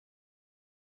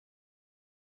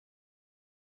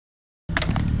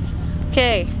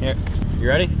Okay. Here, you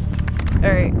ready?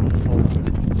 All right.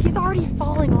 He's already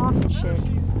falling off and shit.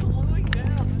 She's slowing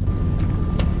down.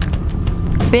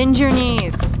 Bend your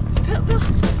knees.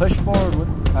 Push forward.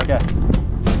 Okay,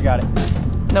 you got it.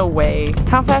 No way.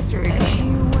 How fast are we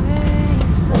going?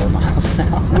 4 miles an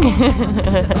hour.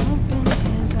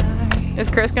 Is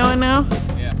Chris going now?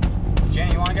 Yeah.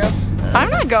 Jenny, you want to go? I'm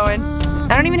not going.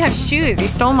 I don't even have shoes. He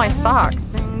stole my socks.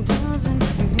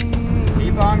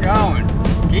 Keep on going.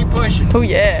 Keep pushing. Oh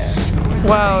yeah.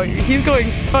 Wow, he's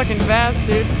going fucking fast,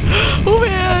 dude. Oh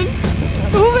man.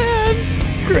 Oh man.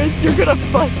 Chris, you're gonna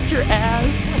bust your ass.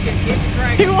 Keep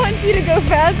cranking. He wants you to go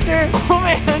faster. Oh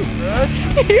man. Chris?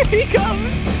 Here he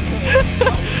comes.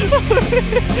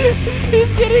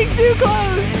 He's getting too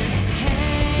close.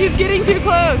 He's getting too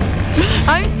close.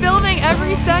 I'm filming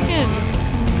every second.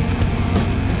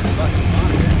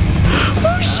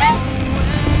 Oh shit!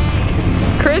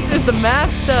 Chris is the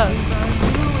master.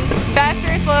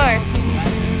 Faster or slower?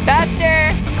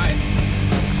 Faster!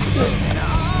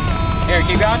 Here,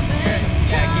 keep going.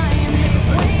 Yeah,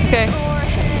 keep Okay.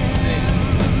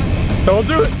 Don't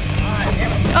do it.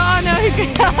 Oh no, he's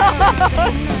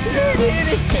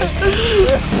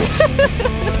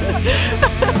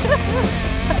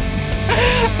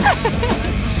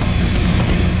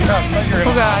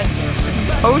Oh god.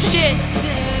 Oh shit.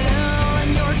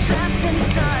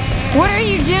 What are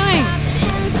you doing?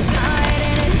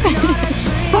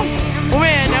 Oh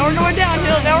man, now we're going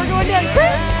downhill. Now we're going down.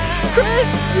 Chris!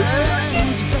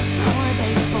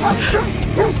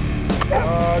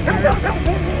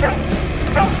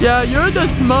 Yeah, you're the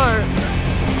smart.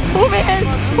 Oh man!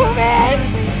 Oh man!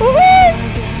 Oh man!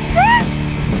 Chris!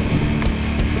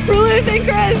 We're losing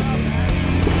Chris!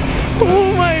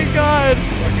 Oh my god!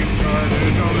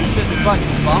 This shit's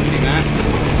fucking bumpy, man.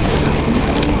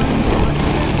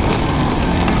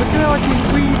 Look at how he's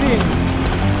breathing.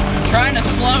 Trying to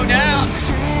slow down.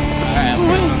 Alright, let's go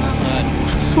on this side.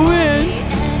 Win!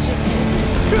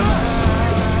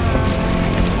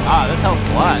 Ah, this helps a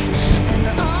lot.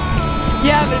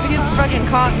 Yeah, but if it gets fucking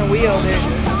caught in the wheel, dude.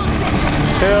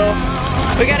 Hill.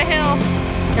 We got a hill.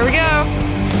 Here we go.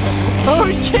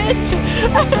 Oh shit!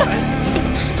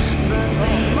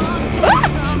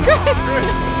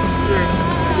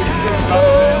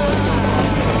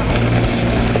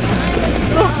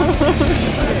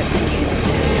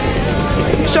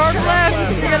 Sharp left!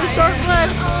 We got a sharp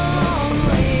left!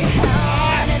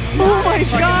 Oh my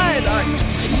god!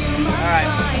 Alright.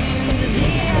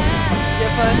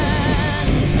 Get fun.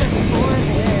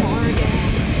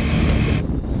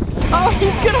 Oh,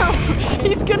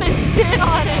 he's gonna sit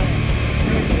on it!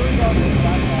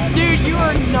 Dude, you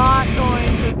are not going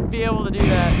to be able to do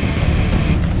that.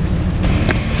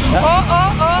 Oh!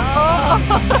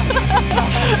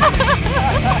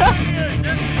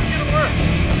 This is gonna work.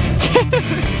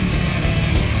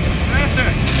 Faster.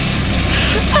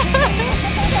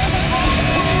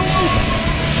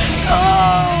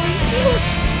 Oh,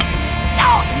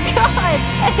 God!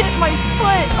 I hit my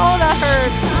foot! Oh, that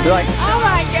hurts! You're like, oh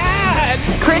my God!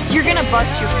 Chris, you're gonna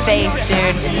bust your face,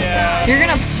 dude. Yeah. You're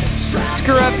gonna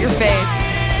screw up your face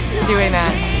doing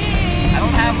that. I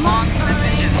don't have long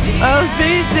fingers. Oh,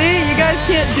 see? You guys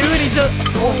can't do it each other.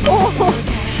 Oh,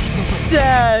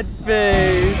 sad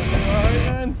face.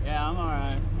 Yeah, I'm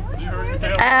alright.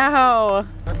 Ow.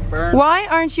 Why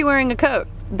aren't you wearing a coat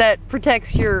that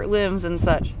protects your limbs and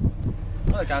such?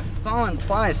 Look, I've fallen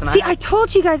twice and See, I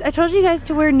told you guys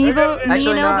to wear knee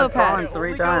Actually, no, elbow I've fallen pads.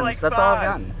 3 times. That's all I've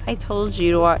gotten. I told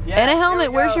you to watch. And a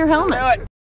helmet. Where's your helmet?